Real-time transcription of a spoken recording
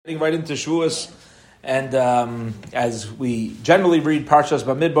Getting right into Shavuos, and as we generally read Parshas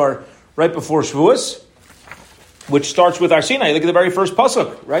Bamidbar right before Shavuos, which starts with our Sinai. Look at the very first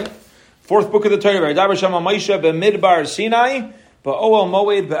pasuk, right? Fourth book of the Torah. V'yadaber Shama Moshe b'Midbar Sinai ba'Oel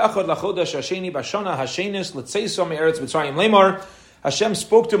Moed b'Echad lachodesh Hasheni b'Shana Hashenis l'tzeiso me'eretz Mitzrayim lemar. Hashem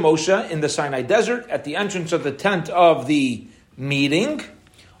spoke to Moshe in the Sinai desert at the entrance of the tent of the meeting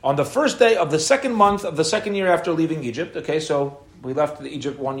on the first day of the second month of the second year after leaving Egypt. Okay, so we left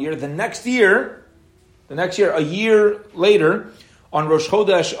Egypt 1 year. The next year, a year later, on Rosh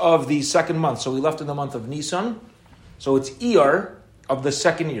Chodesh of the second month. So we left in the month of Nisan. So it's Iyar of the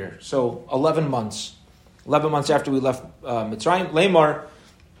second year. So 11 months. 11 months after we left Mitzrayim. Lamar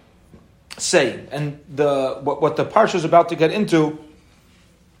say, and what the parsha is about to get into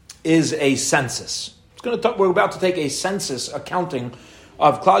is a census. We're about to take a census accounting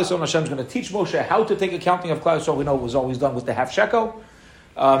of Klal Yisrael. Hashem is going to teach Moshe how to take accounting of Klal Yisrael. We know it was always done with the half shekel,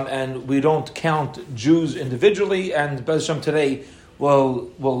 and we don't count Jews individually. And Bez Hashem today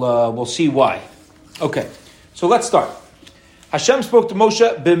we'll see why. Okay, so let's start. Hashem spoke to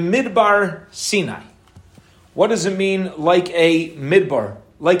Moshe b'Midbar Sinai. What does it mean, like a midbar,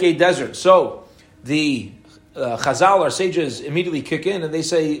 like a desert? So the Chazal, our sages, immediately kick in and they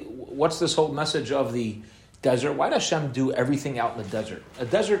say, "What's this whole message of the desert? Why does Hashem do everything out in the desert? A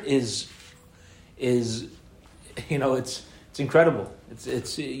desert is it's incredible.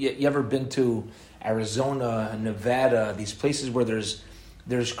 It's you ever been to Arizona, Nevada, these places where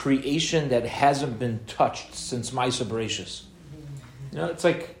there's creation that hasn't been touched since Maisa Bereshis. It's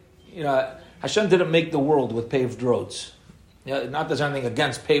like, Hashem didn't make the world with paved roads. Not that there's anything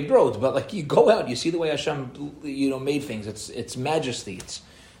against paved roads, but like you go out, you see the way Hashem made things. It's majesty. It's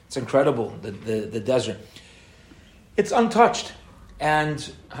incredible. The desert. It's untouched. And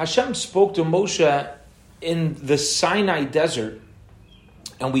Hashem spoke to Moshe in the Sinai desert,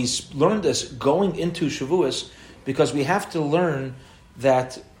 and we learned this going into Shavuos because we have to learn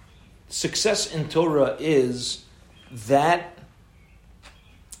that success in Torah is that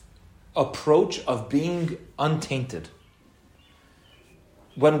approach of being untainted.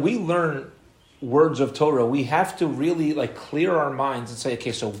 When we learn words of Torah, we have to really clear our minds and say,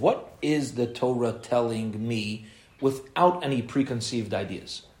 okay, so what is the Torah telling me without any preconceived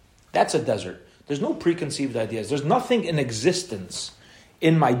ideas? That's a desert. There's no preconceived ideas. There's nothing in existence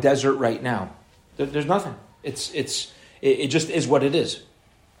in my desert right now. There's nothing. It just is what it is.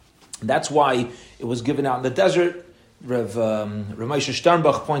 That's why it was given out in the desert. Rav Moshe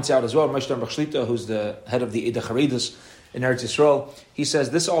Sternbach points out as well, Moshe Sternbach Shlita, who's the head of the Eda Chareidus in Eretz Yisrael, he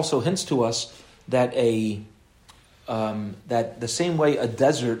says this also hints to us that that the same way a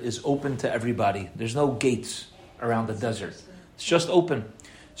desert is open to everybody. There's no gates around the desert. It's just open.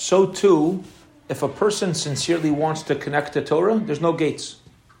 So too, if a person sincerely wants to connect to Torah, there's no gates.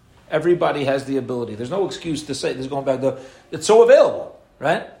 Everybody has the ability. There's no excuse to say, this is going back to, it's so available,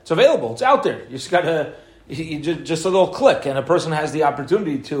 right? It's available. It's out there. You just got to, just a little click, and a person has the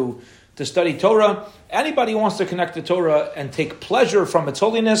opportunity to study Torah. Anybody who wants to connect to Torah and take pleasure from its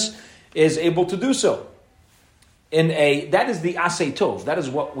holiness is able to do so. That is the asay tov. That is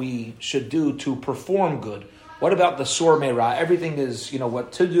what we should do to perform good. What about the sor meira? Everything is,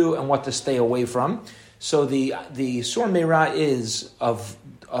 what to do and what to stay away from. So the sor meira is of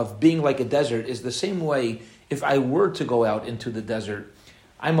being like a desert is the same way. If I were to go out into the desert,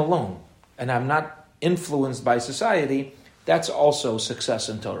 I'm alone and I'm not influenced by society. That's also success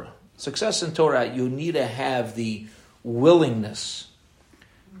in Torah. Success in Torah, you need to have the willingness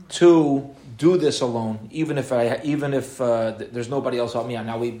to do this alone, even if there's nobody else help me out.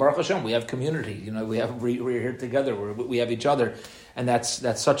 Now Baruch Hashem, we have community. We're here together. We have each other, and it's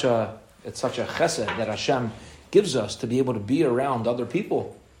such a chesed that Hashem gives us to be able to be around other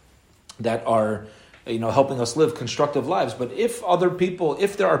people that are helping us live constructive lives. But if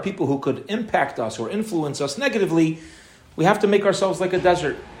there are people who could impact us or influence us negatively, we have to make ourselves like a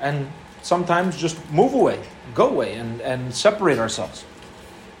desert and sometimes just move away, go away, and separate ourselves.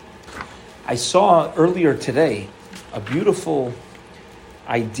 I saw earlier today a beautiful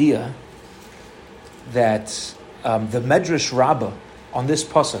idea that the Medrash Rabbah on this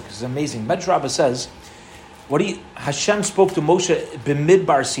pasuk is amazing. Medrash Rabbah says, Hashem spoke to Moshe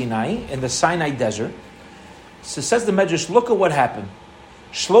b'Midbar Sinai in the Sinai desert. So says the Medrash, look at what happened.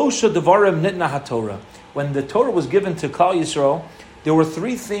 Shlosha devarim nitna haTorah. When the Torah was given to Klal Yisrael, there were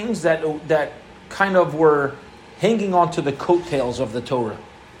three things that kind of were hanging on to the coattails of the Torah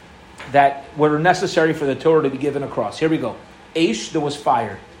that were necessary for the Torah to be given across. Here we go. Aish, there was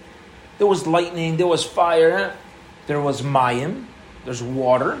fire. There was lightning, there was fire. There was mayim, there's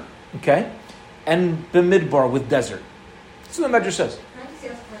water, okay? And b'midbar, with desert. That's what the Medrash says. Can I just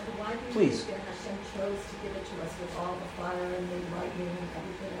ask one Please. That Hashem chose to give it to us with all the fire and the lightning and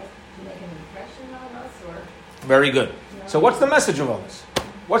everything else to make an impression on us, or? Very good. So what's the message of all this?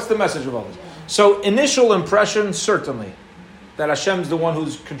 What's the message of all this? So initial impression, certainly, that Hashem's the one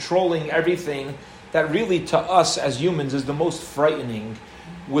who's controlling everything, that really to us as humans is the most frightening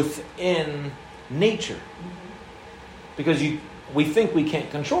within nature. Because we think we can't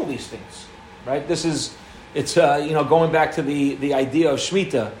control these things, right? It's going back to the idea of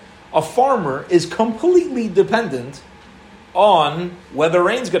Shemitah. A farmer is completely dependent on whether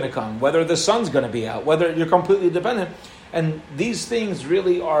rain's going to come, whether the sun's going to be out, whether you're completely dependent. And these things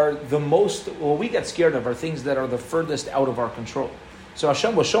really are the most, what we get scared of are things that are the furthest out of our control. So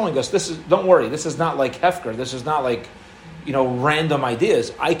Hashem was showing us, don't worry, this is not like Hefker, this is not like, random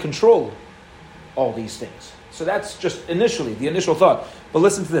ideas. I control all these things. So that's just the initial thought. But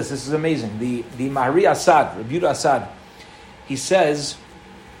listen to this is amazing. The Mahari Assad, Rabbi Yehuda Assad, he says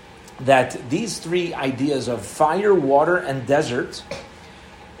that these three ideas of fire, water, and desert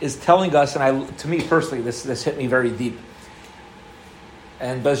is telling us, and to me personally, this hit me very deep.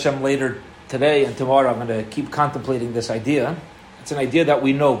 And Bez Hashem later today and tomorrow, I'm going to keep contemplating this idea. It's an idea that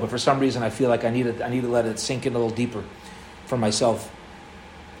we know, but for some reason I feel like I need to let it sink in a little deeper for myself.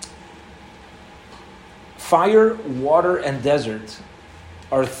 Fire, water, and desert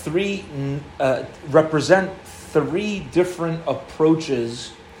are represent three different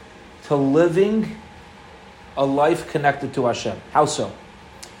approaches to living a life connected to Hashem. How so?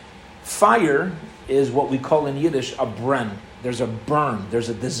 Fire is what we call in Yiddish a bren. There's a burn. There's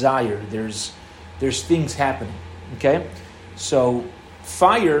a desire. There's things happening. Okay, so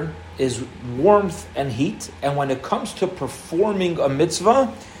fire is warmth and heat, and when it comes to performing a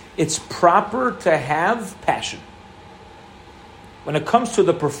mitzvah, it's proper to have passion. When it comes to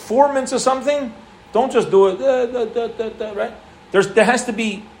the performance of something, don't just do it, right? There has to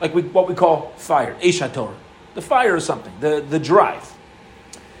be what we call fire, Eish HaTorah. The fire is something, the drive.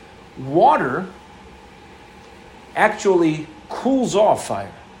 Water actually cools off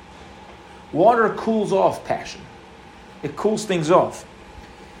fire. Water cools off passion. It cools things off.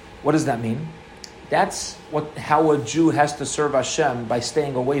 What does that mean? That's how a Jew has to serve Hashem, by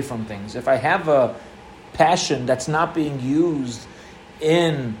staying away from things. If I have a passion that's not being used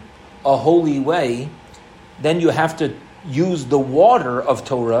in a holy way, then you have to use the water of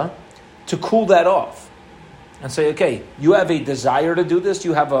Torah to cool that off. And say, okay, you have a desire to do this,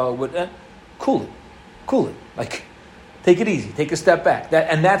 you have cool it. Take it easy, take a step back.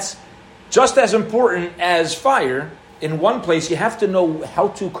 And that's just as important as fire. In one place, you have to know how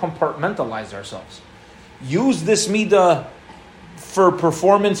to compartmentalize ourselves. Use this midah for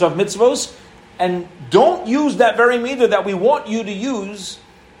performance of mitzvos, and don't use that very midah that we want you to use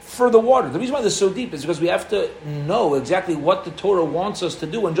for the water. The reason why this is so deep is because we have to know exactly what the Torah wants us to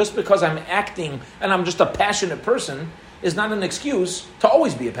do. And just because I'm acting and I'm just a passionate person is not an excuse to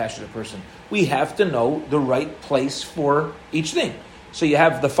always be a passionate person. We have to know the right place for each thing. So you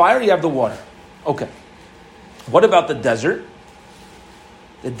have the fire, you have the water. Okay. What about the desert?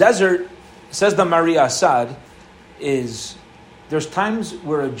 The desert, says the Mahari Assad, is there's times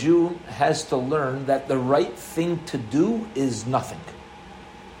where a Jew has to learn that the right thing to do is nothing.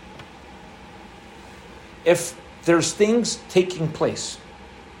 If there's things taking place,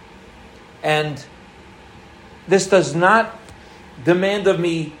 and this does not demand of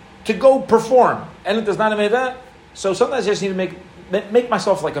me to go perform, and it does not demand that, so sometimes I just need to make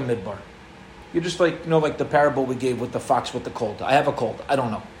myself like a midbar. You're just like the parable we gave with the fox with the cold. I have a cold. I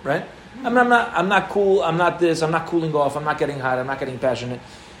don't know, right? I'm not cool. I'm not this. I'm not cooling off. I'm not getting hot. I'm not getting passionate.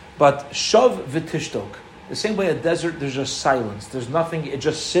 But shav v'tishtok. The same way a desert, there's just silence. There's nothing. It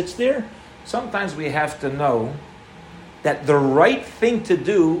just sits there. Sometimes we have to know that the right thing to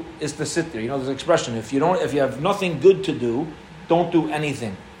do is to sit there. There's an expression: if you have nothing good to do, don't do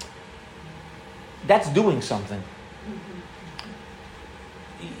anything. That's doing something.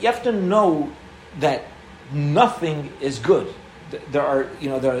 You have to know that nothing is good. There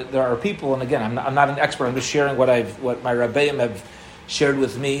are people, and again, I'm not an expert. I'm just sharing what my Rabbeim have shared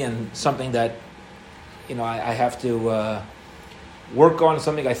with me, and something that I have to work on,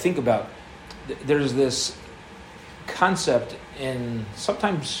 something I think about. There's this concept in,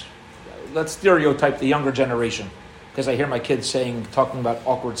 sometimes let's stereotype the younger generation, because I hear my kids talking about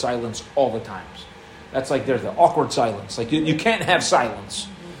awkward silence all the time. That's there's the awkward silence. You can't have silence.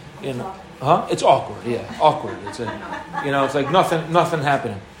 It's awkward. Yeah, awkward. It's it's like nothing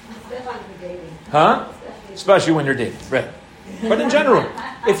happening. Especially when you're dating. Especially when you're dating, right? But in general,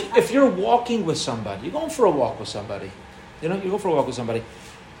 if you're walking with somebody, you're going for a walk with somebody. You go for a walk with somebody,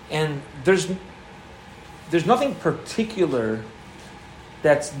 and there's nothing particular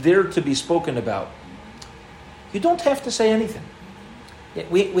that's there to be spoken about, you don't have to say anything.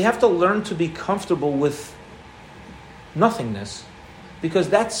 We have to learn to be comfortable with nothingness, because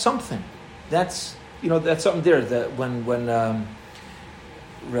that's something. That's something there. That when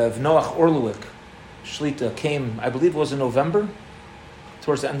Rav Noach Orlowik Shlita came, I believe it was in November,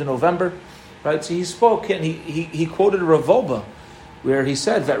 towards the end of November, right? So he spoke and he quoted Rav Wolbe, where he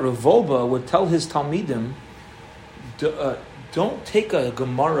said that Rav Wolbe would tell his Talmidim, don't take a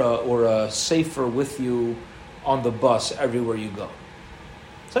Gemara or a Sefer with you on the bus everywhere you go.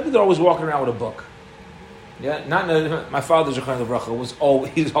 Some people are always walking around with a book. Yeah, my father Zechron Lebracha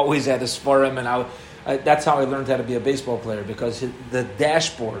he's always had a Sfarim, and that's how I learned how to be a baseball player, because the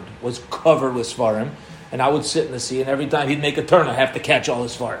dashboard was covered with Sfarim, and I would sit in the seat, and every time he'd make a turn, I'd have to catch all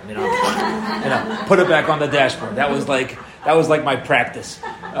his Sfarim, put it back on the dashboard. That was like my practice.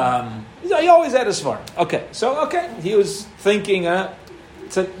 He always had a Sfarim. Okay, he was thinking not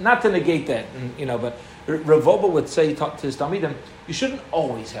to negate that, but Rav Wolbe would say to his Talmidim, you shouldn't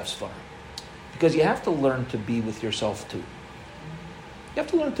always have Sfarim, because you have to learn to be with yourself too. You have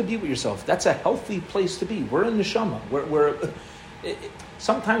to learn to be with yourself. That's a healthy place to be. We're in neshama.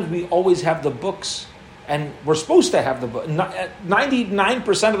 Sometimes we always have the books, and we're supposed to have the book.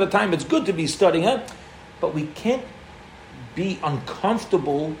 99% of the time, it's good to be studying it, but we can't be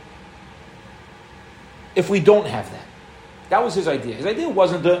uncomfortable if we don't have that. That was his idea. His idea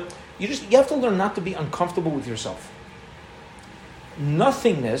wasn't you have to learn not to be uncomfortable with yourself.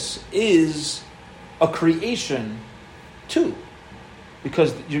 Nothingness is a creation too,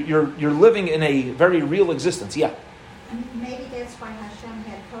 because you're living in a very real existence. Yeah. And maybe that's why Hashem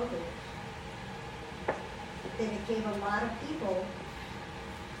had COVID. That it gave a lot of people,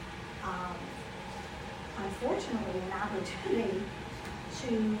 unfortunately, an opportunity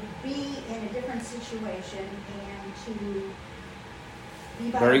to be in a different situation and to be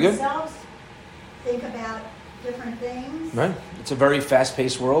by themselves, think about different things. Right. It's a very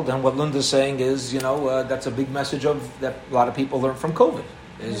fast-paced world, and what Linda's saying is, that's a big message that a lot of people learn from COVID,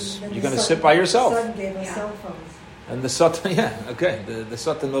 is you're going to sit by yourself. The Son gave us cell phones. And the Satan, the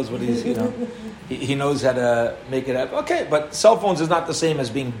Satan knows what he's, he knows how to make it happen. Okay, but cell phones is not the same as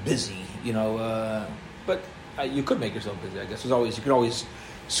being busy, but you could make yourself busy, I guess. You could always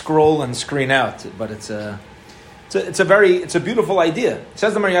scroll and screen out, but it's a beautiful idea. It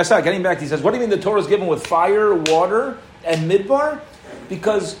says the Mar Yaseh, getting back, he says, what do you mean the Torah is given with fire, water, and midbar?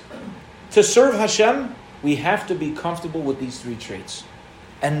 Because to serve Hashem, we have to be comfortable with these three traits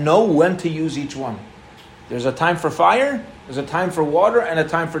and know when to use each one. There's a time for fire, there's a time for water, and a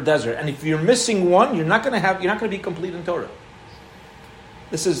time for desert. And if you're missing one, you're not going to be complete in Torah.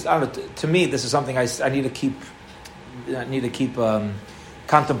 This is, to me, this is something I need to keep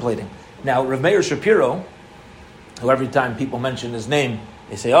contemplating. Now, Rav Meir Shapiro, who every time people mention his name,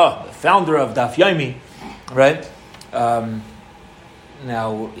 they say, the founder of Daf Yomi, right?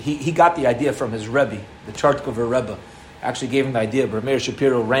 Now, he got the idea from his Rebbe, the Chartkover Rebbe. Actually gave him the idea, but Meir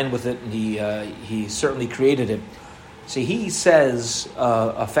Shapiro ran with it, and he certainly created it. See, he says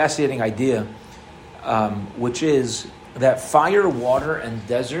a fascinating idea, which is that fire, water, and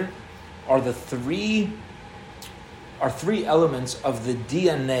desert are three elements of the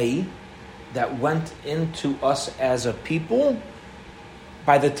DNA that went into us as a people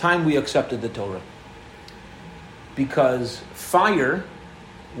by the time we accepted the Torah. Because fire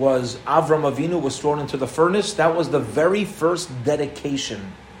was, Avram Avinu was thrown into the furnace. That was the very first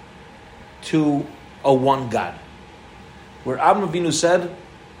dedication to a one God. Where Avram Avinu said,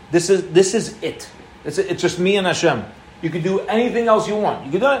 this is it. It's just me and Hashem. You can do anything else you want.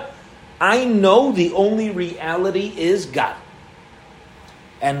 You can do it. I know the only reality is God.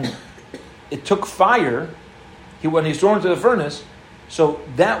 And it took fire when he's thrown into the furnace. So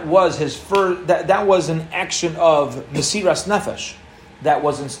that was his first. That was an action of Mesiras Nefesh that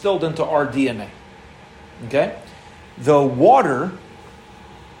was instilled into our DNA. Okay, the water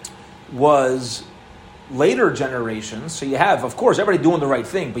was later generations. So you have, of course, everybody doing the right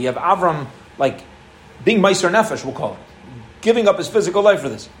thing, but you have Avram being Meiser Nefesh, we'll call it, giving up his physical life for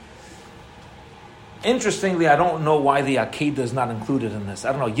this. Interestingly, I don't know why the Akedah is not included in this.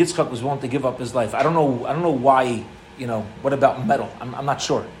 I don't know. Yitzchak was willing to give up his life. I don't know why. What about metal? I'm not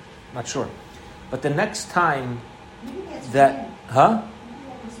sure. But the next time that, huh? Maybe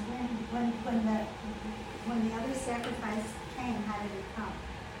that was when the other sacrifice came. How did it come?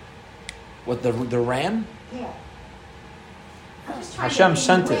 What, the ram? Yeah. Hashem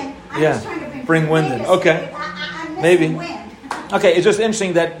sent it. Yeah. Bring wind in. Okay. Maybe. Wind. Okay, it's just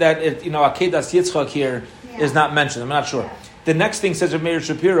interesting that Akedas Yitzchak here is not mentioned. I'm not sure. Yeah. The next thing says of Meir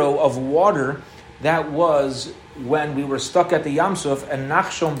Shapiro of water that was when we were stuck at the Yam Suf and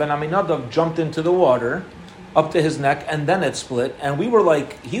Nachshon ben Aminadav jumped into the water up to his neck and then it split. And we were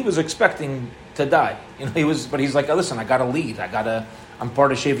like, he was expecting to die. But he's like, listen, I got to lead. I'm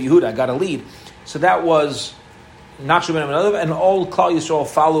part of Shev Yehuda. I got to lead. So that was Nachshon ben Aminadav, and all Klal Yisrael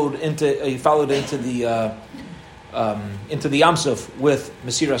followed into the Yam Suf with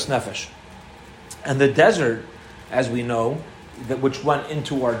Mesiras Nefesh. And the desert, as we know, which went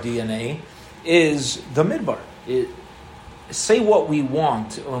into our DNA, is the Midbar. Say what we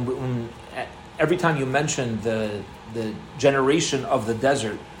want. Every time you mention the generation of the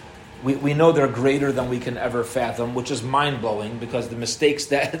desert, we know they're greater than we can ever fathom, which is mind-blowing, because the mistakes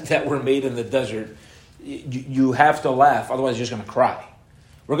that were made in the desert, you have to laugh, otherwise you're just going to cry.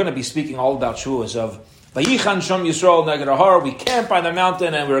 We're going to be speaking all about Shuas of Vayichan Shom Yisrael Neged Ahar. We camped by the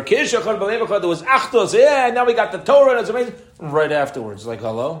mountain and we were Kishachar B'Levacha. There was Achtos. Yeah, and now we got the Torah and it's amazing. Right afterwards, like,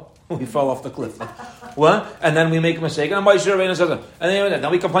 hello? We fell off the cliff. Like, what? And then we make a mistake. And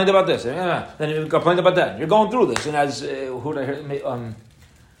then we complained about this. Then we complained about that. You're going through this. And as, who did I hear?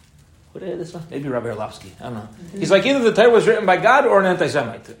 Who did I hear this one? Maybe Rabbi Erlovsky. I don't know. He's like, either the Torah was written by God or an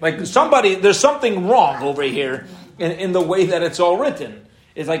anti-Semite. Like, there's something wrong over here in the way that it's all written.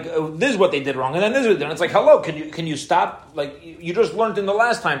 It's like, this is what they did wrong, and then this is what they did. And it's like, hello, can you stop? Like, you just learned in the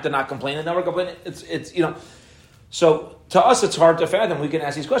last time to not complain, and now we're complaining. It's So, to us, it's hard to fathom. We can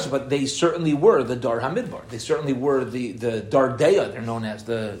ask these questions, but they certainly were the Dar HaMidbar. They certainly were the Dardeya, they're known as,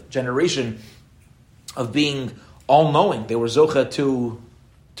 the generation of being all-knowing. They were Zocha to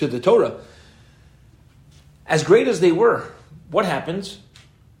the Torah. As great as they were, what happens?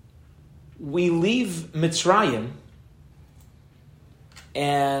 We leave Mitzrayim,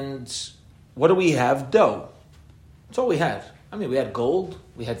 and what do we have? Dough. That's all we had. I mean, we had gold,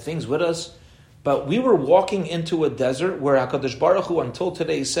 we had things with us, but we were walking into a desert where HaKadosh Baruch Hu until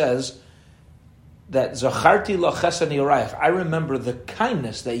today says that Zacharti la chesed yorayich. I remember the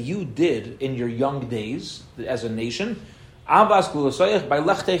kindness that you did in your young days as a nation. Avas glulasayich by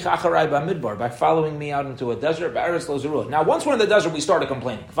lechtech acharai b'midbar, by following me out into a desert. Ba'aretz lo zeruah. Now, once we're in the desert, we started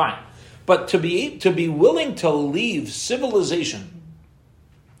complaining. Fine, but to be willing to leave civilization.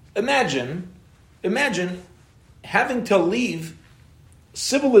 Imagine having to leave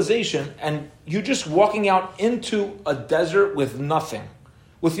civilization and you just walking out into a desert with nothing,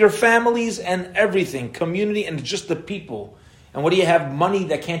 with your families and everything, community and just the people. And what do you have? Money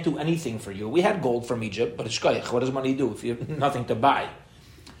that can't do anything for you. We had gold from Egypt, but what does money do if you have nothing to buy?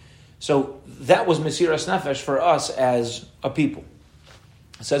 So that was Mesiras Nefesh for us as a people.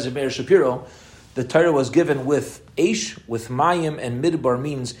 It says in Meir Shapiro, the Torah was given with Eish, with Mayim, and Midbar,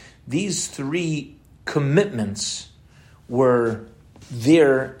 means these three commitments were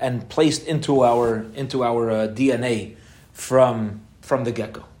there and placed into our DNA from the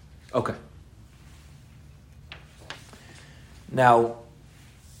get-go. Okay. Now,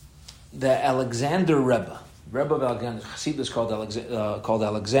 the Alexander Rebbe of Alexander, Chassidus called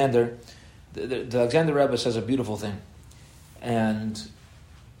Alexander. The Alexander Rebbe says a beautiful thing, and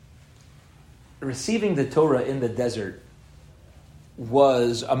receiving the Torah in the desert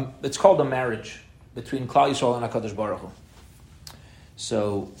was it's called a marriage between Klal Yisrael and HaKadosh Baruch Hu.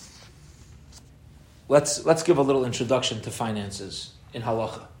 So let's give a little introduction to finances in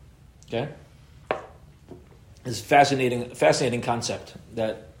halacha. Okay, it's a fascinating concept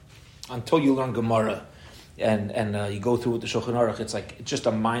that until you learn Gemara and you go through with the Shulchan Aruch, it's just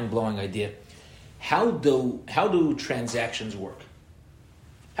a mind-blowing idea. How do transactions work?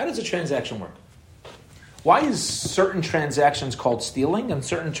 How does a transaction work? Why is certain transactions called stealing and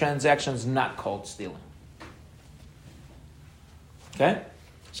certain transactions not called stealing? Okay?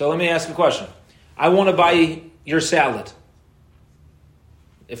 So let me ask a question. I want to buy your salad.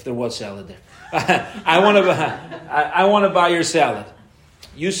 If there was salad there. I want to buy your salad.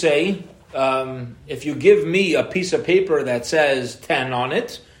 You say, if you give me a piece of paper that says 10 on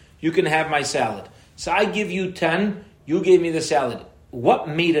it, you can have my salad. So I give you 10, you gave me the salad. What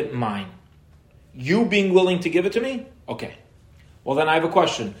made it mine? You being willing to give it to me? Okay. Well, then I have a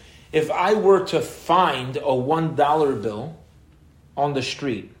question. If I were to find a $1 bill on the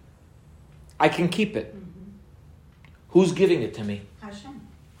street, I can keep it. Mm-hmm. Who's giving it to me?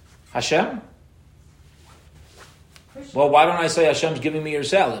 Hashem? Well, why don't I say Hashem's giving me your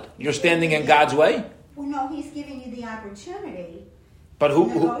salad? You're standing in God's way? Well, no, He's giving you the opportunity but to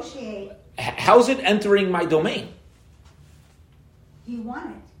negotiate. How's it entering my domain? You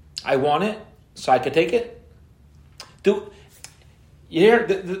want it. I want it, so I could take it? We're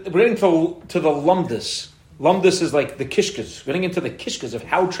getting to the lumdus. Lumdus is like the kishkas. Getting into the kishkas of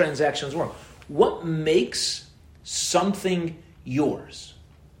how transactions work. What makes something yours?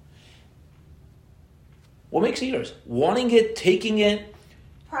 What makes it yours? Wanting it, taking it.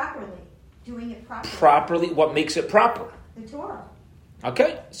 Properly. Doing it properly. Properly. What makes it proper? The Torah.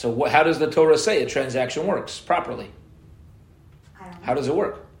 Okay. So how does the Torah say a transaction works properly? I don't know. How does it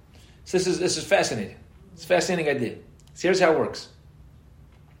work? So this is fascinating. It's a fascinating idea. So here's how it works.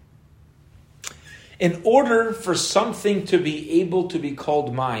 In order for something to be able to be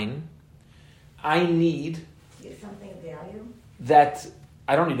called mine, I need Is something of value? that,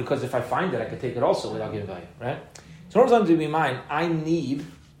 I don't need it because if I find it, I can take it also without giving value, right? So in order for something to be mine, I need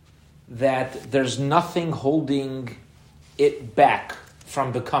that there's nothing holding it back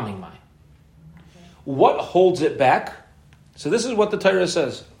from becoming mine. What holds it back? So this is what the Torah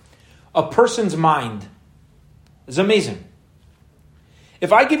says. A person's mind is amazing.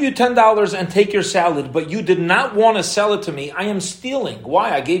 If I give you $10 and take your salad, but you did not want to sell it to me, I am stealing.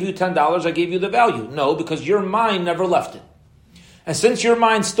 Why? I gave you $10, I gave you the value. No, because your mind never left it. And since your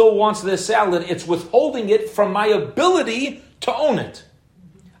mind still wants this salad, it's withholding it from my ability to own it.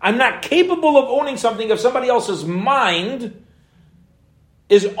 I'm not capable of owning something if somebody else's mind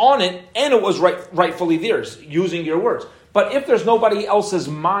is on it and it was rightfully theirs, using your words. But if there's nobody else's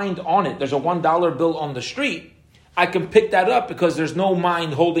mind on it, there's a $1 bill on the street, I can pick that up because there's no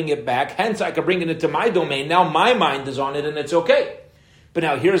mind holding it back. Hence, I can bring it into my domain. Now my mind is on it and it's okay. But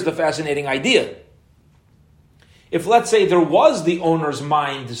now here's the fascinating idea. If, let's say, there was the owner's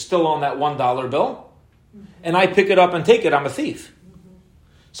mind still on that $1 bill, and I pick it up and take it, I'm a thief.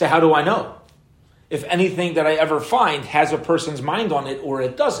 So how do I know if anything that I ever find has a person's mind on it or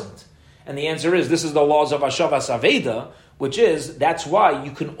it doesn't? And the answer is, this is the laws of Hashavas Aveda, which is, that's why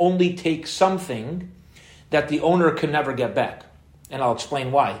you can only take something that the owner can never get back. And I'll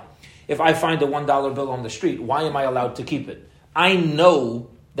explain why. If I find a $1 bill on the street, why am I allowed to keep it? I know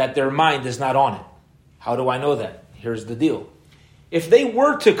that their mind is not on it. How do I know that? Here's the deal. If they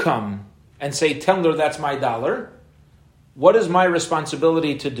were to come and say, Tendler, that's my dollar, what is my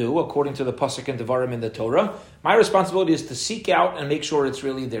responsibility to do, according to the Pasuk and Devarim in the Torah? My responsibility is to seek out and make sure it's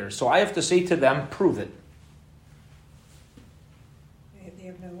really there. So I have to say to them, prove it.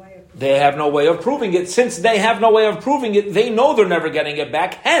 They have no way of proving it. Since they have no way of proving it, they know they're never getting it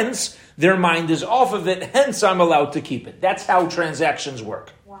back. Hence, their mind is off of it. Hence, I'm allowed to keep it. That's how transactions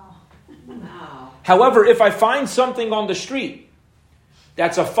work. Wow. However, if I find something on the street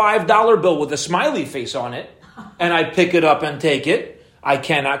that's a $5 bill with a smiley face on it, and I pick it up and take it, I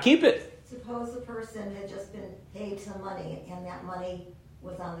cannot keep it. Suppose the person had just been paid some money and that money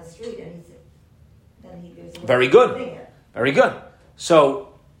was on the street and he said, then he goes, Very good. Very good.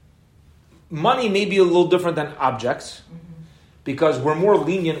 So, money may be a little different than objects because we're more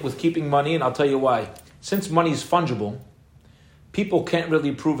lenient with keeping money, and I'll tell you why. Since money is fungible, people can't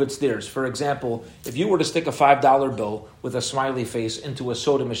really prove it's theirs. For example, if you were to stick a $5 bill with a smiley face into a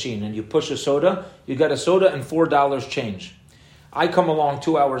soda machine and you push a soda, you get a soda and $4 change. I come along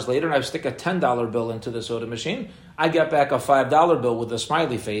 2 hours later and I stick a $10 bill into the soda machine. I get back a $5 bill with a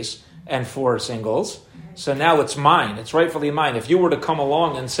smiley face and 4 singles. So now it's mine. It's rightfully mine. If you were to come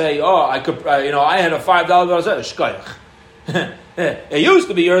along and say, "Oh, I could, I had a $5 bill," I said, "Shkoyach." It used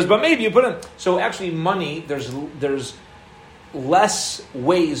to be yours, but maybe you put it. So actually, money, there's less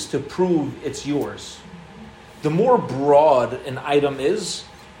ways to prove it's yours. The more broad an item is,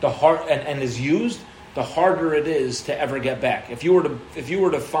 the hard and is used, the harder it is to ever get back. If you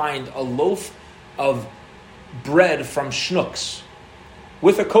were to find a loaf of bread from Schnucks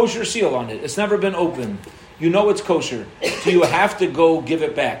with a kosher seal on it, it's never been opened, you know it's kosher, do you have to go give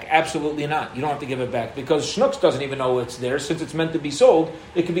it back? Absolutely not. You don't have to give it back because Schnucks doesn't even know it's there. Since it's meant to be sold,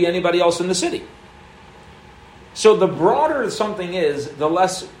 it could be anybody else in the city. So the broader something is, the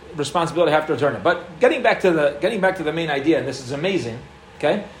less responsibility I have to return it. But getting back to the main idea, and this is amazing,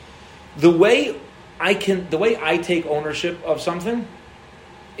 okay? The way I take ownership of something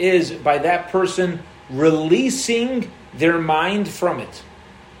is by that person releasing their mind from it.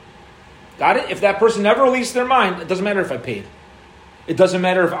 Got it? If that person never released their mind, it doesn't matter if I paid. It doesn't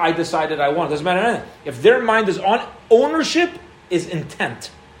matter if I decided I want. It doesn't matter anything. If their mind is on, ownership is intent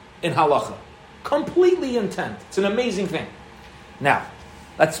in halacha. Completely intent. It's an amazing thing. Now,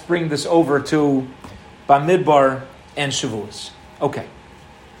 let's bring this over to Bamidbar and Shavuos. Okay.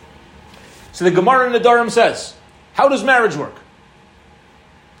 So the Gemara in the Dharam says, how does marriage work?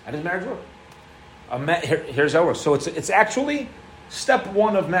 How does marriage work? Here's how it works. So it's actually, step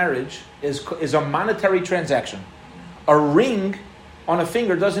one of marriage is a monetary transaction. A ring on a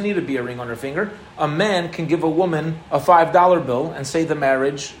finger doesn't need to be a ring on her finger. A man can give a woman a $5 bill and say the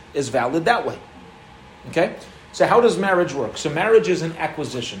marriage is valid that way. Okay? So how does marriage work? So marriage is an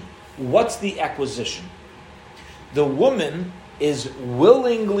acquisition. What's the acquisition? The woman is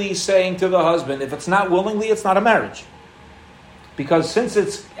willingly saying to the husband, if it's not willingly, it's not a marriage. Because since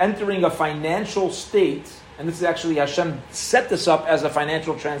it's entering a financial state, and this is actually Hashem set this up as a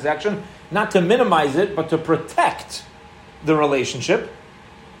financial transaction, not to minimize it, but to protect the relationship.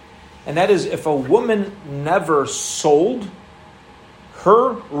 And that is, if a woman never sold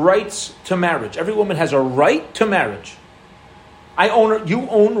her rights to marriage. Every woman has a right to marriage. You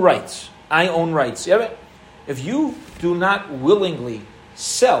own rights. I own rights. If you do not willingly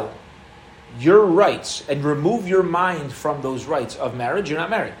sell your rights and remove your mind from those rights of marriage, you're not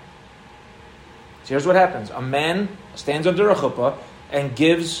married. So here's what happens. A man stands under a chuppah and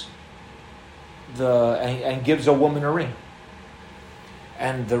gives a woman a ring.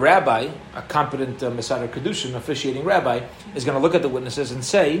 And the rabbi, a competent Mesader Kedushin, officiating rabbi, is going to look at the witnesses and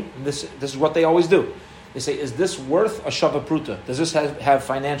say, and this is what they always do. They say, is this worth a shava pruta? Does this have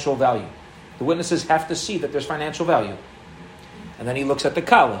financial value? The witnesses have to see that there's financial value. And then he looks at the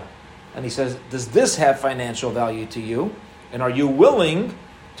kala, and he says, does this have financial value to you? And are you willing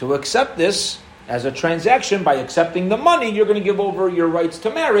to accept this as a transaction? By accepting the money, you're going to give over your rights to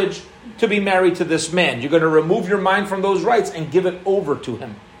marriage to be married to this man. You're going to remove your mind from those rights and give it over to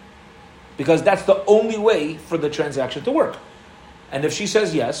him. Because that's the only way for the transaction to work. And if she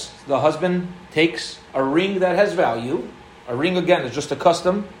says yes, the husband takes a ring that has value. A ring, again, is just a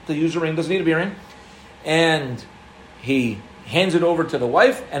custom to use a ring, doesn't need to be a ring. And he hands it over to the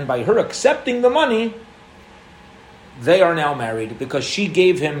wife, and by her accepting the money, they are now married because she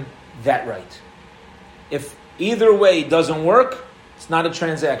gave him that right. If either way doesn't work, it's not a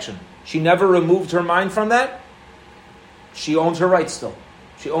transaction. She never removed her mind from that. She owns her rights still.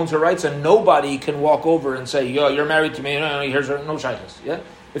 She owns her rights, and nobody can walk over and say, "Yo, you're married to me. Here's her, no shaykhs." Yeah.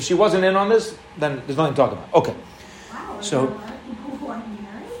 If she wasn't in on this, then there's nothing to talk about. Okay. Wow. Are So, there a lot of people who want to be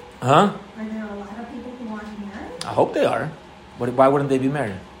married? huh? Are there a lot of people who want to be married? I hope they are. Why wouldn't they be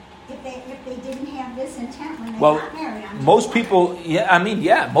married? If they didn't have this intent when they Well, got married, I'm just most wondering.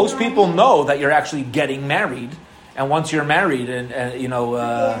 people, most people know that you're actually getting married, and once you're married, and They have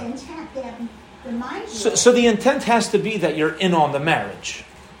intent. They have the mind. so the intent has to be that you're in on the marriage.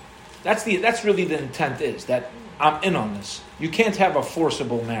 That's really the intent is that I'm in on this. You can't have a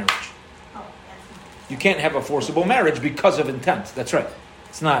forcible marriage. Oh, that's You can't have a forcible marriage because of intent. That's right.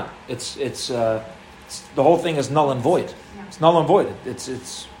 It's not. It's the whole thing is null and void. Yeah. It's null and void.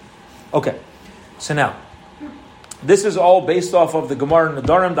 It's okay. So now, this is all based off of the Gemara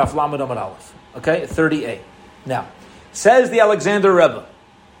Nedarim Daf Lamed Amud Aleph. Okay, 30a. Now, says the Alexander Rebbe,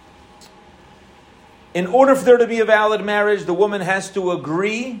 in order for there to be a valid marriage, the woman has to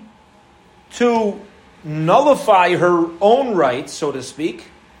agree to nullify her own rights, so to speak,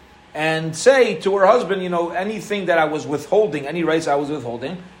 and say to her husband, anything that I was withholding, any rights I was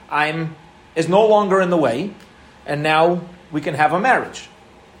withholding, is no longer in the way, and now we can have a marriage.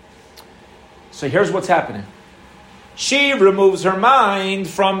 So here's what's happening. She removes her mind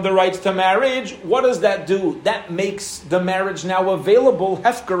from the rights to marriage. What does that do? That makes the marriage now available.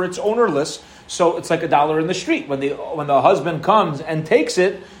 Hefker, it's ownerless. So it's like $1 in the street. When the husband comes and takes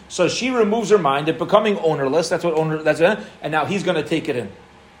it, so she removes her mind, it becoming ownerless. And now he's going to take it in.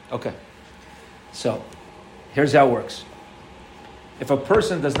 Okay. So here's how it works. If a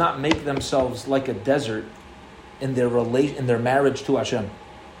person does not make themselves like a desert in their marriage to Hashem,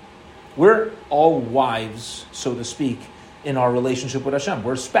 we're all wives, so to speak, in our relationship with Hashem.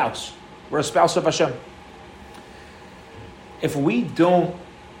 We're a spouse. We're a spouse of Hashem. If we're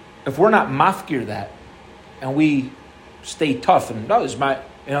not mafkir that, and we stay tough, and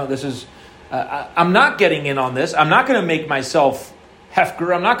I'm not getting in on this. I'm not going to make myself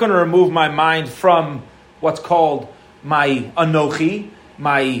hefker. I'm not going to remove my mind from what's called my anochi,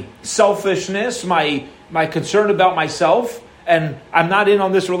 my selfishness, my concern about myself. And I'm not in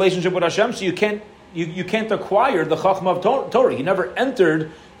on this relationship with Hashem, so you can't acquire the Chachma of Torah. You never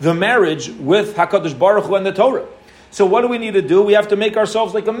entered the marriage with HaKadosh Baruch Hu and the Torah. So what do we need to do? We have to make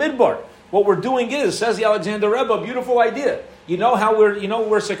ourselves like a midbar. What we're doing is, says the Alexander Rebbe, a beautiful idea. You know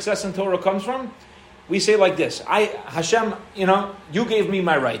where success in Torah comes from? We say like this: Hashem, you gave me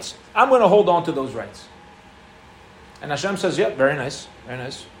my rights. I'm going to hold on to those rights. And Hashem says, yeah, very nice, very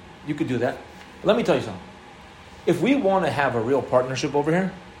nice. You could do that. But let me tell you something. If we want to have a real partnership over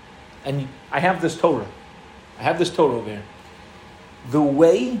here, and I have this Torah over here, the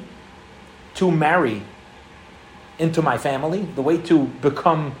way to marry into my family, the way to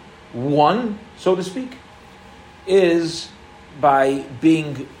become one, so to speak, is by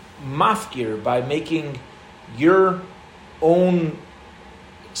being mafkir, by making your own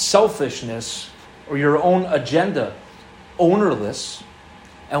selfishness or your own agenda ownerless,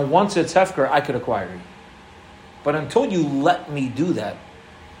 and once it's hefker, I could acquire you. But until you let me do that,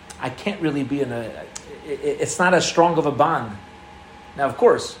 I can't really be it's not as strong of a bond. Now, of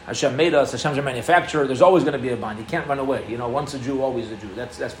course, Hashem made us, Hashem's a manufacturer, there's always going to be a bond. You can't run away. Once a Jew, always a Jew.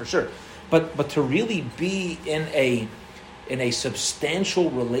 That's for sure. But to really be in a substantial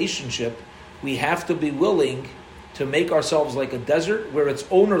relationship, we have to be willing to make ourselves like a desert where it's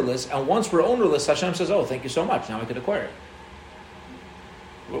ownerless. And once we're ownerless, Hashem says, oh, thank you so much. Now I can acquire it.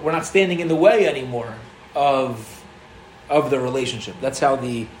 We're not standing in the way anymore of the relationship. That's how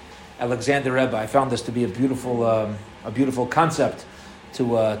the Alexander Rebbe, I found this to be a beautiful concept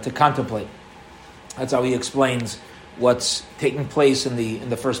to contemplate. That's how he explains what's taking place in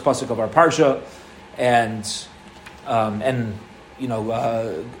the first pasuk of our parsha, and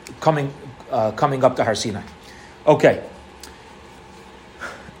coming up to Har Sinai. Okay.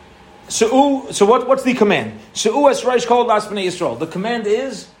 So what's the command? The command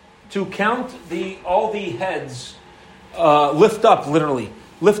is to count all the heads, lift up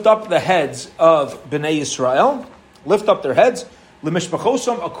the heads of Bnei Yisrael, lift up their heads,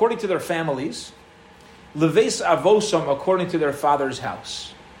 lemishpachosam, according to their families, leves avosam, according to their father's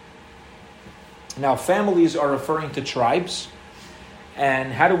house. Now, families are referring to tribes.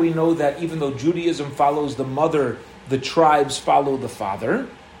 And how do we know that even though Judaism follows the mother, the tribes follow the father?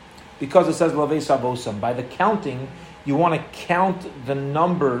 Because it says leves avosam. By the counting, you want to count the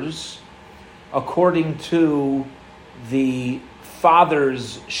numbers according to the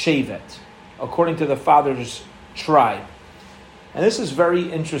father's shevet, according to the father's tribe. And this is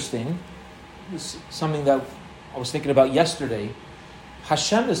very interesting. This is something that I was thinking about yesterday.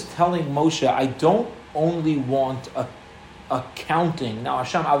 Hashem is telling Moshe, I don't only want a counting. Now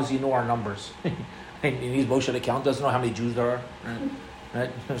Hashem obviously knows our numbers. He needs Moshe to count, doesn't know how many Jews there are. Right?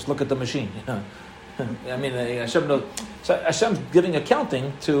 Just look at the machine. I mean, Hashem knows. So Hashem's giving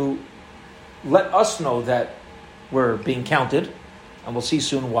accounting to let us know that we're being counted, and we'll see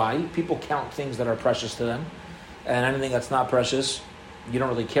soon why. People count things that are precious to them, and anything that's not precious, you don't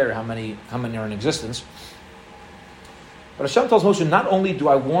really care how many are in existence. But Hashem tells Moshe, not only do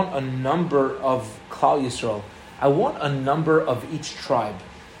I want a number of Klal Yisrael, I want a number of each tribe.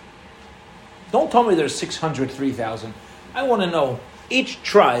 Don't tell me there's 603,000. I want to know each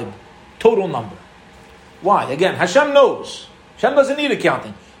tribe, total number. Why? Again, Hashem knows. Hashem doesn't need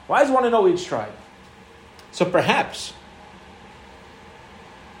accounting. Why does he want to know each tribe? So perhaps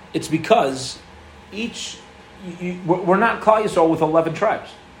it's because we're not Klal Yisrael with 11 tribes.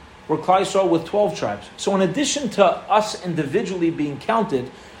 We're Klal Yisrael with 12 tribes. So in addition to us individually being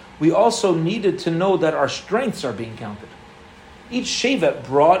counted, we also needed to know that our strengths are being counted. Each shevet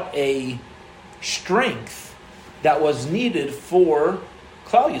brought a strength that was needed for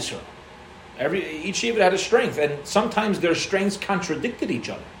Klal Yisrael. Each shevet had a strength, and sometimes their strengths contradicted each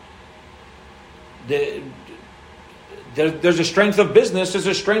other. There's a strength of business, there's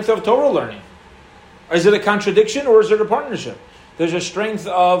a strength of Torah learning. Is it a contradiction or is it a partnership? There's a strength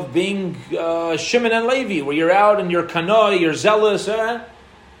of being Shimon and Levi, where you're out and you're kanoi, you're zealous,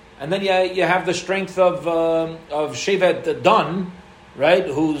 and then you have the strength of Shevet Dan, right?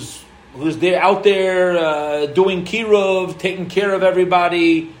 Who's there out there doing kiruv, taking care of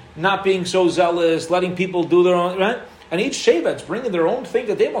everybody, not being so zealous, letting people do their own, right? And each Shevet's bringing their own thing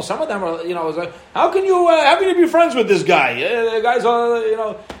to the table. Some of them are, it's like, how can you be friends with this guy? The guy's,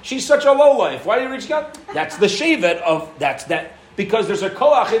 she's such a lowlife. Why do you reach out? That's the Shevet of that. Because there's a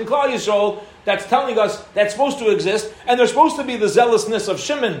koach in Klal Yisrael that's telling us that's supposed to exist, and there's supposed to be the zealousness of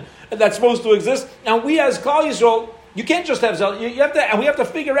Shimon that's supposed to exist. And we as Klal Yisrael, you can't just have zealous. You have to, and we have to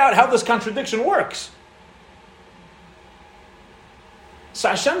figure out how this contradiction works. So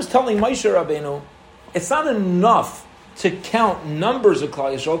Hashem's telling Moshe Rabbeinu, it's not enough to count numbers of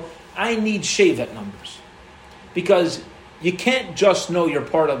Klal Yisrael. I need shevet numbers. Because you can't just know you're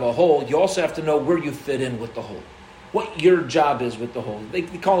part of a whole. You also have to know where you fit in with the whole. What your job is with the whole. They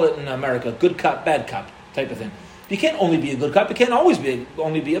call it in America good cop, bad cop type of thing. You can't only be a good cop. You can't always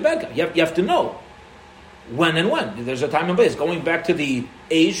only be a bad cop. You have to know when and when. There's a time and place. Going back to the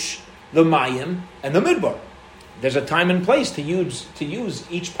Eish, the Mayim, and the Midbar. There's a time and place to use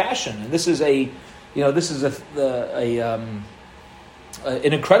each passion. And this is an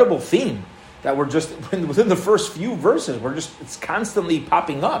incredible theme that we're just within the first few verses. It's constantly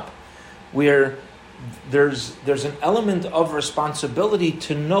popping up, where there's an element of responsibility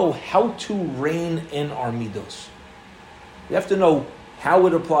to know how to rein in our midos. We have to know how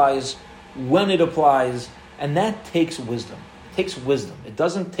it applies, when it applies, and that takes wisdom. It takes wisdom. It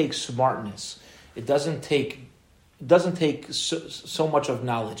doesn't take smartness. It doesn't take so much of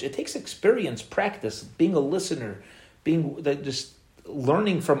knowledge. It takes experience, practice, being a listener, being just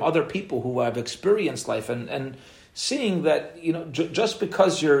learning from other people who have experienced life and seeing that, just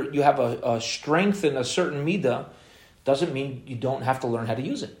because you have a strength in a certain midah doesn't mean you don't have to learn how to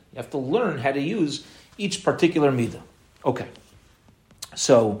use it. You have to learn how to use each particular midah. Okay.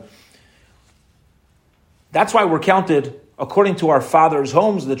 So that's why we're counted according to our father's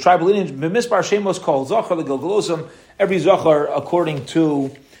homes, the tribal lineage. B'mispar shemos kol zachar legilgalosim, every zachar according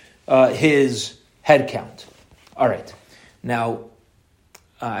to his head count. All right. Now,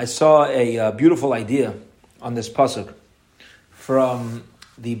 I saw a beautiful idea on this pasuk from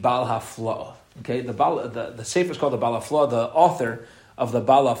the Baal HaFla. Okay, the sefer is called the Baal HaFla. The author of the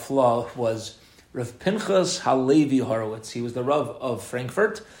Baal HaFla was Rav Pinchas Halevi Horowitz. He was the Rav of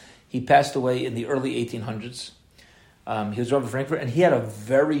Frankfurt. He passed away in the early 1800s. He was Rav of Frankfurt, and he had a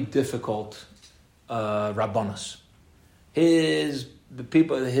very difficult Rabbanus. His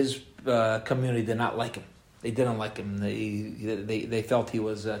community did not like him. They didn't like him. They felt he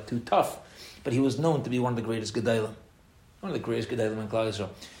was too tough. But he was known to be one of the greatest Gedalim. One of the greatest Gedalim in Klal Yisrael.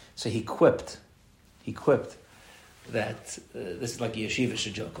 So he quipped that, this is like a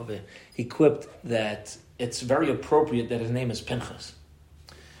yeshivish joke over here. He quipped that it's very appropriate that his name is Pinchas.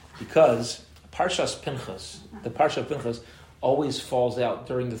 Because the Parsha of Pinchas always falls out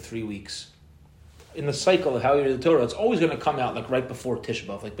during the 3 weeks. In the cycle of how you read the Torah, it's always going to come out like right before Tisha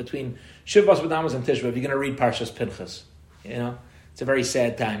B'Av, like between Shiv Bas B'Damas and Tisha B'Av. You're going to read Parshas Pinchas. It's a very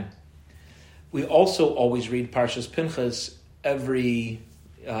sad time. We also always read Parshas Pinchas every.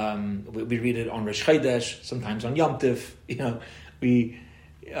 We read it on Rosh Chodesh, sometimes on Yom Tif.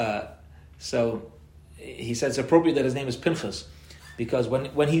 So he said it's appropriate that his name is Pinchas because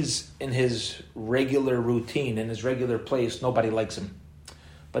when he's in his regular routine, in his regular place, nobody likes him.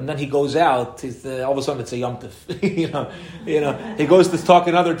 But then he goes out, all of a sudden it's a Yom Tif. He goes to talk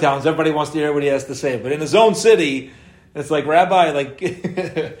in other towns, everybody wants to hear what he has to say. But in his own city, it's like, Rabbi,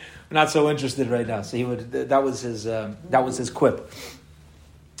 we're not so interested right now. So that was his quip.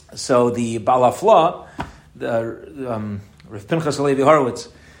 So the Baal HaFla, Rav Pinchas Halevi Horowitz,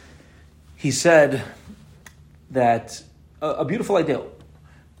 he said that a beautiful idea.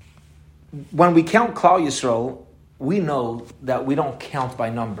 When we count Klal Yisrael, we know that we don't count by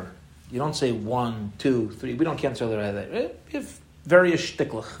number. You don't say 1, 2, 3. We don't count each other either. We have various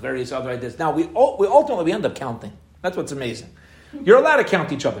shtiklach, various other ideas. Now, we ultimately end up counting. That's what's amazing. You're allowed to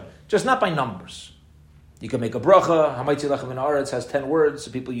count each other, just not by numbers. You can make a bracha. Hamaytzi lechem min haaretz has 10 words,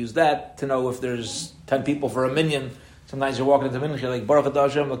 so people use that to know if there's 10 people for a minyan. Sometimes you're walking into minyan, you're like, Baruch atah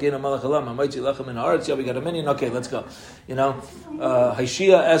Hashem, Elokeinu melech haolam, hamaytzi lechem min haaretz. Yeah, we got a minyan. Okay, let's go.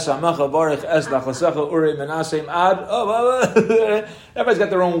 Haishia es hamecha baruch es lachlesecha uri menaseim ad. Everybody's got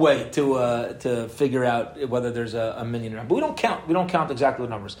their own way to figure out whether there's a minyan or not. But we don't count. We don't count exactly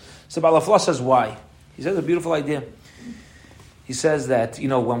the numbers. So Baal HaFla says why. He says a beautiful idea. He says that,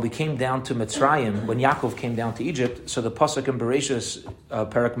 when we came down to Mitzrayim, when Yaakov came down to Egypt, so the Pasuk in Bereshis,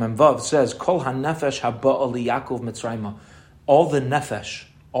 Perek Mem Vav, says, Kol ha-nefesh haba'a li Yaakov Mitzrayim. All the nefesh,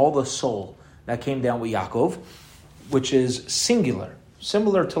 all the soul that came down with Yaakov, which is singular,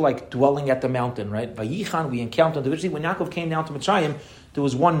 similar to like dwelling at the mountain, right? Vayichan, we encountered individually. When Yaakov came down to Mitzrayim, there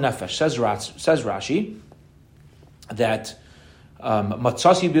was one nefesh. Says Rashi, that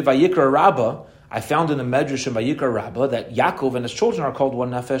Matzasi b'vayikra Rabbah, I found in the Medrash in Vayikra Rabbah that Yaakov and his children are called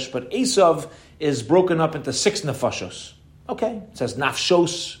one nefesh, but Esav is broken up into 6 nefashos. Okay, it says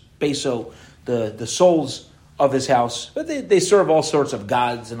nafshos, beso, the souls of his house. But they serve all sorts of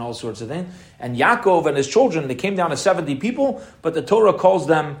gods and all sorts of things. And Yaakov and his children, they came down to 70 people, but the Torah calls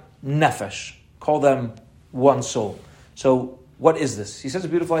them nefesh, call them one soul. So what is this? He says a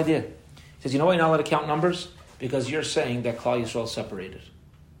beautiful idea. He says, you know why you're not allowed to count numbers? Because you're saying that Klal Yisrael is separated.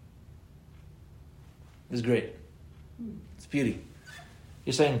 This is great. It's beauty.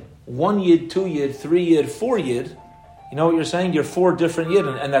 You're saying 1 yid, 2 yid, 3 yid, 4 yid. You know what you're saying? You're 4 different yid,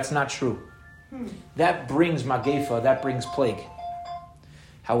 and that's not true. That brings magefa, that brings plague.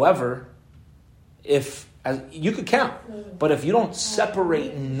 However, you could count, but if you don't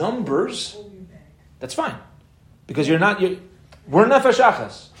separate numbers, that's fine. Because we're nefesh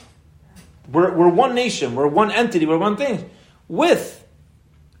achas. We're one nation, we're one entity, we're one thing. With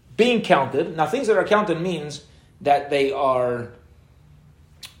being counted. Now, things that are counted means that they are...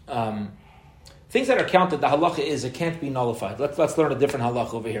 things that are counted, the halacha is it can't be nullified. Let's learn a different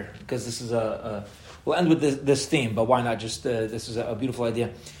halacha over here, because this is we'll end with this theme, but why not just... this is a beautiful idea.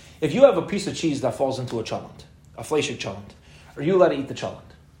 If you have a piece of cheese that falls into a cholent, a fleshig cholent, are you allowed to eat the cholent?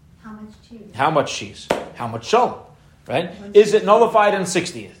 How much cheese? How much cheese? How much cholent? Right? Is it nullified in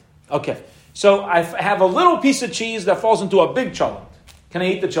 60th? Okay. So I have a little piece of cheese that falls into a big cholent. Can I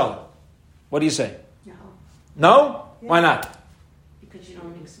eat the cholent? What do you say? No. No? Yeah. Why not? Because you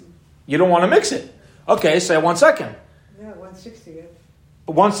don't mix them. You don't want to mix it. Okay, say 1 second. Yeah, 1/60th.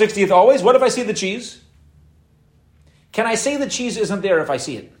 1/60th always? What if I see the cheese? Can I say the cheese isn't there if I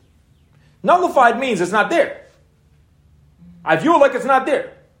see it? Nullified means it's not there. I view it like it's not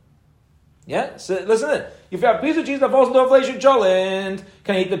there. Yeah? So listen to it. If you have a piece of cheese that falls into a fleshig cholent,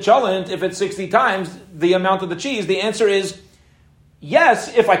 can I eat the cholent if it's 60 times the amount of the cheese? The answer is yes,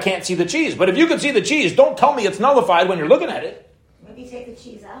 if I can't see the cheese. But if you can see the cheese, don't tell me it's nullified when you're looking at it. Maybe take the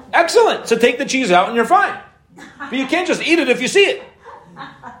cheese out. Excellent. So take the cheese out and you're fine. But you can't just eat it if you see it.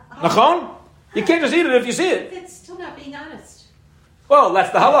 Nachon? You can't just eat it if you see it. That's still not being honest. Well,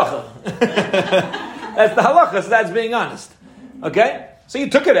 that's the halacha. That's the halacha, so that's being honest. Okay? So you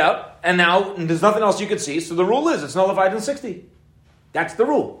took it out, and now there's nothing else you could see, so the rule is it's nullified in 60. That's the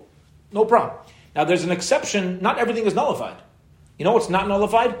rule. No problem. Now there's an exception. Not everything is nullified. You know what's not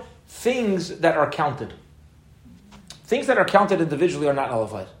nullified? Things that are counted. Things that are counted individually are not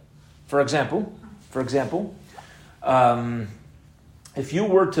nullified. For example, if it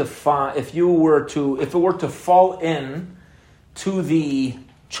were to fall in to the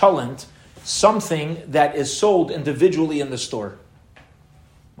cholent something that is sold individually in the store.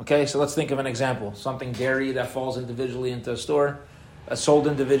 Okay, so let's think of an example. Something dairy that falls individually into a store, sold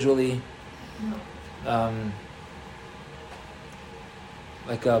individually.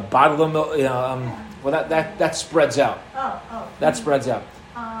 Like a bottle of milk. Well, that spreads out. That spreads out.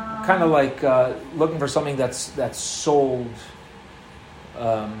 Kind of like looking for something that's sold.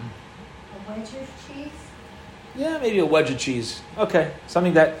 A wedge of cheese? Yeah, maybe a wedge of cheese. Okay,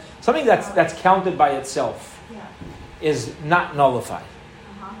 something that's counted by itself is not nullified.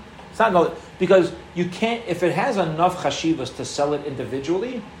 It's not nullified because you can't. If it has enough chashivas to sell it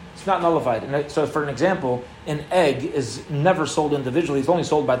individually, it's not nullified. And so, for an example, an egg is never sold individually; it's only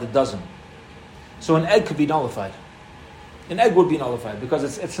sold by the dozen. So, an egg could be nullified. An egg would be nullified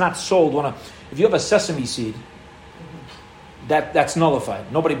because it's not sold. If you have a sesame seed, that's nullified.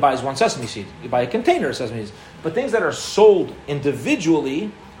 Nobody buys one sesame seed. You buy a container of sesame seeds. But things that are sold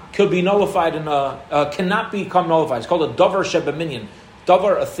individually could be nullified and cannot become nullified. It's called a davar shebeminyan.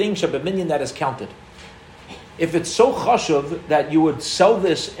 Davar, a thing shebeminyan that is counted. If it's so chashuv that you would sell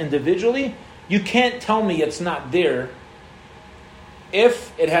this individually, you can't tell me it's not there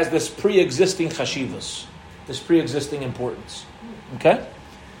if it has this pre-existing chashivas, this pre-existing importance. Okay?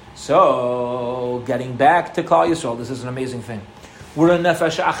 So, getting back to Klal Yisrael, this is an amazing thing. We're a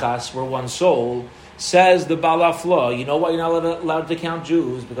nefesh achas, we're one soul. Says the Baal Hafla, you know why you're not allowed to count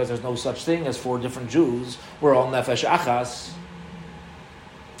Jews? Because there's no such thing as 4 different Jews. We're all nefesh achas.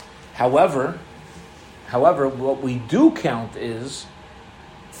 However, what we do count is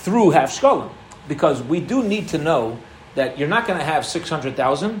through half shkalim. Because we do need to know that you're not going to have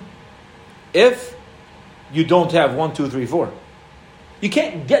 600,000 if you don't have 1, 2, 3, 4. You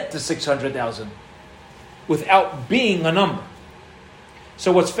can't get to 600,000 without being a number.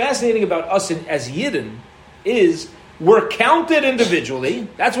 So what's fascinating about us as Yidden is we're counted individually.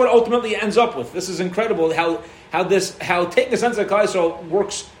 That's what ultimately ends up with. This is incredible how taking a sense of Klal Yisrael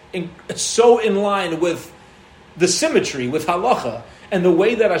works so in line with the symmetry, with halacha, and the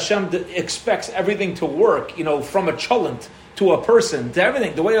way that Hashem expects everything to work, from a cholent to a person to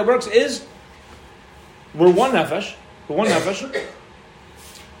everything. The way it works is we're one nefesh,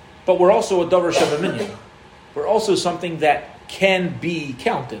 but we're also a davar shebeminyan. We're also something that can be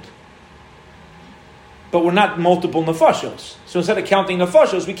counted. But we're not multiple nefashos. So instead of counting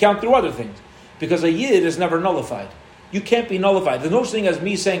nefashos, we count through other things. Because a yid is never nullified. You can't be nullified. There's no such thing as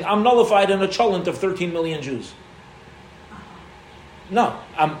me saying, I'm nullified in a cholent of 13 million Jews. No,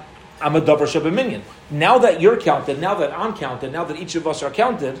 I'm a davar shebeminyan. Now that you're counted, now that I'm counted, now that each of us are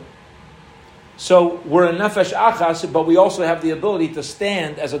counted, so we're a nefesh achas, but we also have the ability to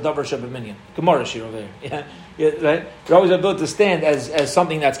stand as a davar shebeminyan. Gemara shir over there. Yeah, right? We're always able to stand as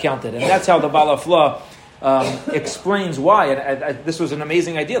something that's counted. And that's how the Baal Hafla explains why. And this was an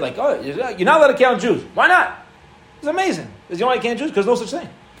amazing idea. Like, you're not allowed to count Jews. Why not? It's amazing. You know why you can't Jews? Because no such thing.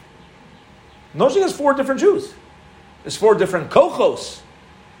 No such thing as 4 different Jews. There's 4 different kochos,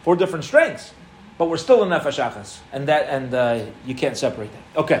 4 different strengths. But we're still in nefesh achas. And you can't separate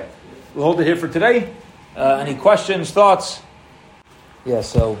that. Okay. We'll hold it here for today. Any questions, thoughts? Yeah,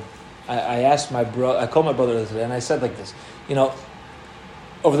 so I asked my brother, I called my brother today, and I said like this,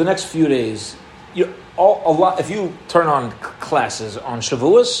 over the next few days, if you turn on classes on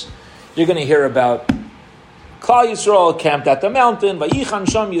Shavuos, you're going to hear about Klal Yisrael camped at the mountain,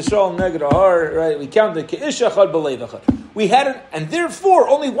 Vayichan Sham Yisrael Neged Ahar, right? We counted Ke'ish Echad B'Leiv Echad. We had it, and therefore,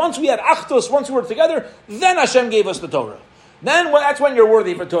 only once we had Achdus, once we were together, then Hashem gave us the Torah. Then that's when you're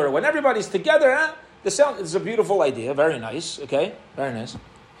worthy for Torah. When everybody's together, This is a beautiful idea. Very nice. Okay, very nice.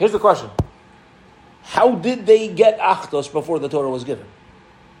 Here's the question: how did they get Achdus before the Torah was given?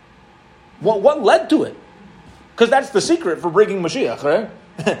 What led to it? Because that's the secret for bringing Mashiach, right?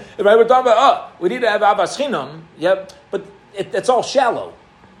 If I were talking about, we need to have Avas Chinam, yep, but it's all shallow.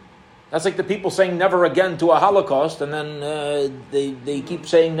 That's like the people saying never again to a Holocaust, and then they keep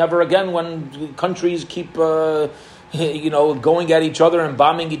saying never again when countries keep going at each other and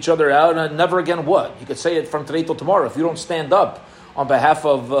bombing each other out, and never again what? You could say it from today till tomorrow. If you don't stand up on behalf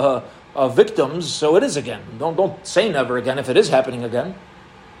of victims, so it is again. Don't say never again if it is happening again.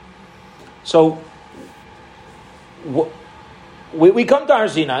 So we come to Har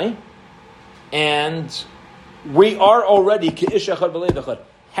Sinai, and we are already K'ish Echad B'Lev Echad.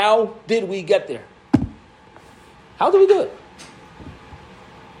 How did we get there? How do we do it?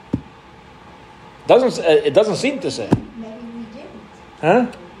 It doesn't seem to say. Maybe we didn't. Huh?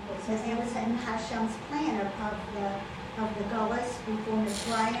 Because it was in Hashem's plan of the Gullus before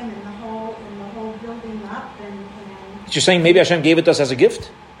Mitzrayim and the whole building up and You're saying maybe Hashem gave it to us as a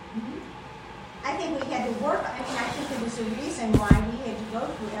gift? I think we had to work. I think there was a reason why we had to go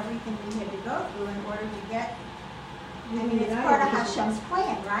through everything we had to go through in order to get. It's part of Hashem's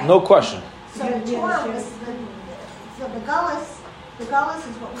plan, right? No question. So the Torah was the Gullus. The Gullus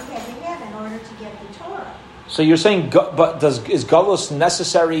is what we had to have in order to get the Torah. So you're saying, but is Gullus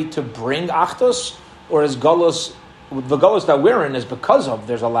necessary to bring Achdus, or is Gullus the Gullus that we're in is because of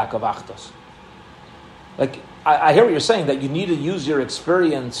there's a lack of Achdus? Like I hear what you're saying, that you need to use your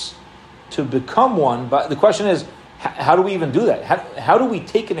experience to become one, but the question is, how do we even do that? How do we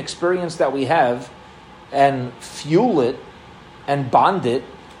take an experience that we have and fuel it and bond it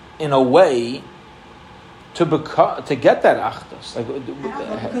in a way to get that Achdus?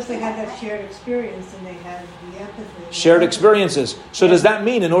 Because they had that shared experience and they had the empathy. Shared experiences. So does that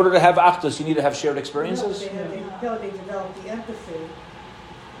mean in order to have Achdus, you need to have shared experiences? No, they developed the empathy.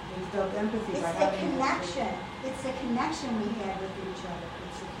 They developed empathy It's by the having connection. It's the connection we had with each other.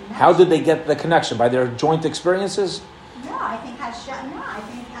 It's the connection. How did they get the connection? By their joint experiences? No, I think Hashem. No, I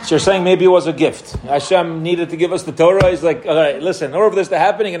think. So you're saying maybe it was a gift. Hashem needed to give us the Torah. He's like, all right, listen, in order for this to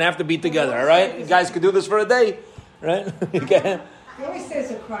happen, you're going to have to be together, all right? You guys could do this for a day, right? They always say it's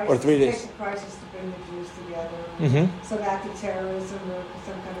a crisis. Or 3 days. It takes a crisis to bring the Jews together. Mm-hmm. Some act of terrorism or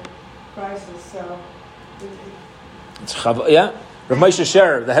some kind of crisis. So, Yeah. Rav Moshe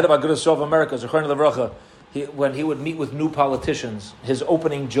Sher, the head of Agudas of America, Zechron Levracha, when he would meet with new politicians, his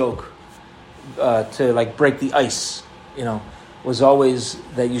opening joke to like break the ice, was always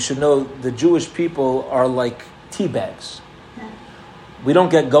that you should know the Jewish people are like tea bags. We don't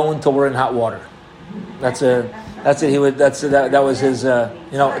get going till we're in hot water. That was his.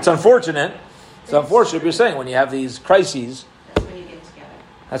 It's unfortunate. It's unfortunate. You're saying when you have these crises,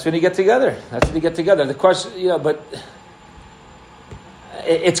 That's when you get together. That's when you get together. The question, but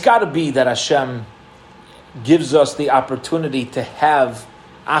it's got to be that Hashem gives us the opportunity to have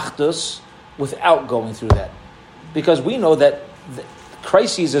Achdus without going through that, because we know that the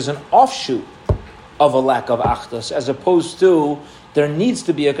crises is an offshoot of a lack of Achdus, as opposed to there needs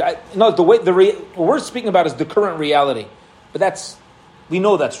to be what we're speaking about is the current reality, but we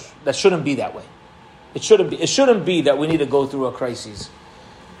know that shouldn't be that way. It shouldn't be that we need to go through a crisis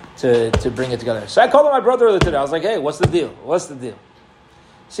to bring it together. So I called my brother today. I was like, "Hey, what's the deal?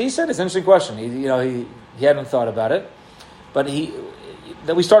 So he said it's an interesting question. He hadn't thought about it, but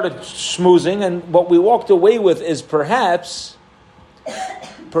then we started schmoozing, and what we walked away with is perhaps,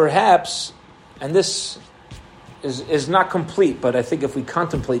 and this is not complete, but I think if we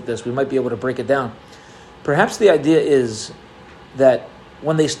contemplate this, we might be able to break it down. Perhaps the idea is that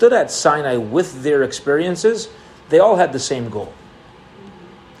when they stood at Sinai with their experiences, they all had the same goal.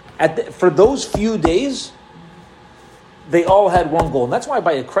 For those few days, they all had one goal. And that's why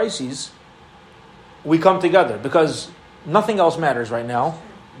by a crisis, we come together, because nothing else matters right now.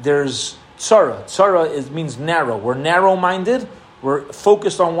 There's tzara. Tzara means narrow. We're narrow-minded. We're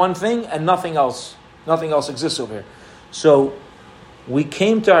focused on one thing, and nothing else exists over here. So we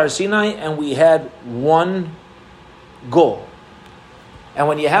came to Har Sinai, and we had one goal. And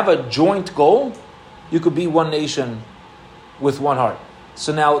when you have a joint goal, you could be one nation with one heart.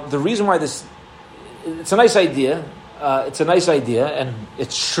 So now the reason why it's a nice idea. And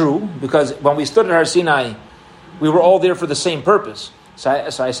it's true, because when we stood at Har Sinai, we were all there for the same purpose. So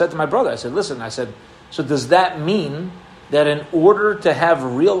I said to my brother, I said, listen, so does that mean that in order to have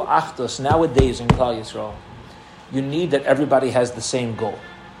real Achdus nowadays in Klal Yisrael, you need that everybody has the same goal?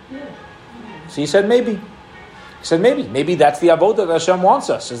 So he said, maybe. He said, maybe that's the avodah that Hashem wants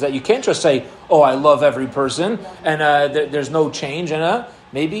us, is that you can't just say, oh, I love every person, and there's no change, and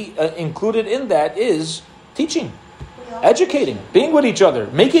maybe included in that is teaching, We all- educating, being with each other,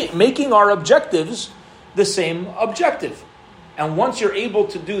 making our objectives the same objective. And once you're able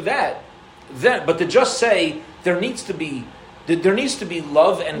to do that, then, but to just say there needs to be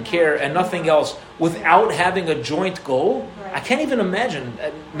love and care and nothing else without having a joint goal, Right. I can't even imagine.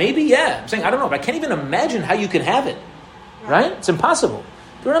 Maybe, yeah, I'm saying, I don't know, but I can't even imagine how you can have it, right? It's impossible.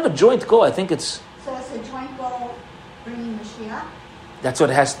 If you don't have a joint goal, I think it's, So it's a joint goal bringing Mashiach? that's what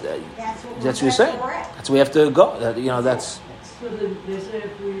it has, That's what you're saying. for it. That's where we have to go. That's, So they say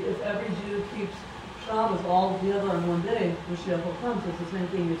if every Jew keeps Shabbos all together on one day, Mashiach will come. So it's the same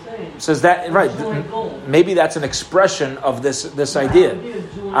thing you're saying. says that, right. Joint goal. Maybe that's an expression of this idea.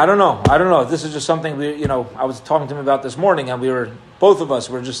 I don't know. This is just something I was talking to him about this morning, and both of us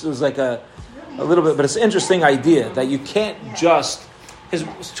were just, it was like a little bit, but it's an interesting idea that you can't just,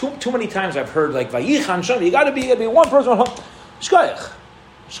 because too many times I've heard like, Vayichan Shem, you got to be one person,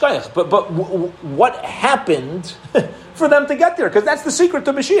 Shkayach. But what happened for them to get there? Because that's the secret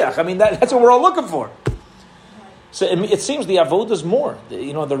to Mashiach. I mean, that's what we're all looking for. So it seems the avodah is more. The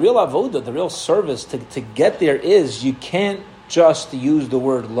real avodah, the real service to get there is you can't just use the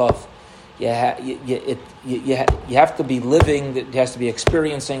word love. You have to be living. It has to be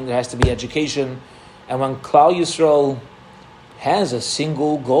experiencing. There has to be education. And when Klal Yisrael has a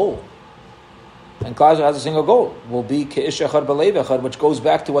single goal, and Klal Yisrael has a single goal, will be Ke'ish Echad B'Lev Echad, which goes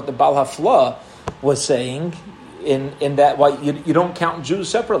back to what the Baal Hafla was saying in that why you don't count Jews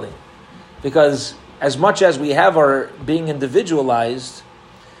separately, because as much as we have our being individualized,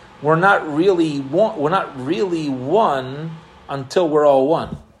 we're not really one. We're not really one until we're all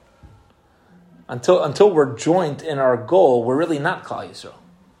one. Until we're joint in our goal, we're really not Klal Yisrael.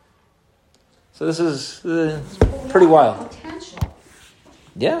 So this is pretty wild. Potential.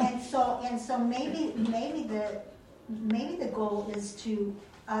 Yeah. And so maybe the goal is to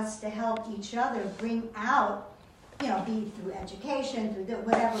us to help each other bring out, be through education, through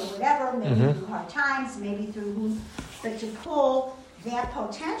whatever, maybe through hard times, maybe through but to pull that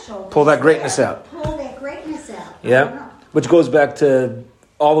potential. Pull that greatness out. Pull that greatness out. Yeah. Which goes back to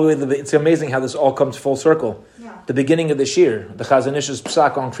all the way it's amazing how this all comes full circle. Yeah. The beginning of this year, the Chazon Ish's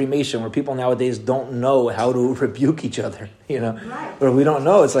psak on cremation, where people nowadays don't know how to rebuke each other, Right. Where we don't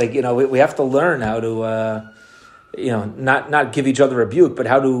know. It's like, we have to learn how to, not give each other rebuke, but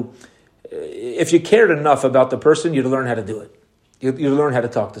how to, if you cared enough about the person, you'd learn how to do it. You'd learn how to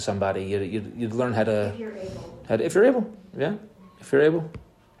talk to somebody. You'd learn how to... If you're able. If you're able, yeah. If you're able.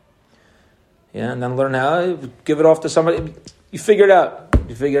 Yeah, and then learn how, give it off to somebody. You figure it out.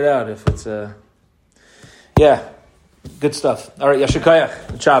 If it's yeah. Good stuff. All right,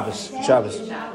 Yashikayach, Shabbos.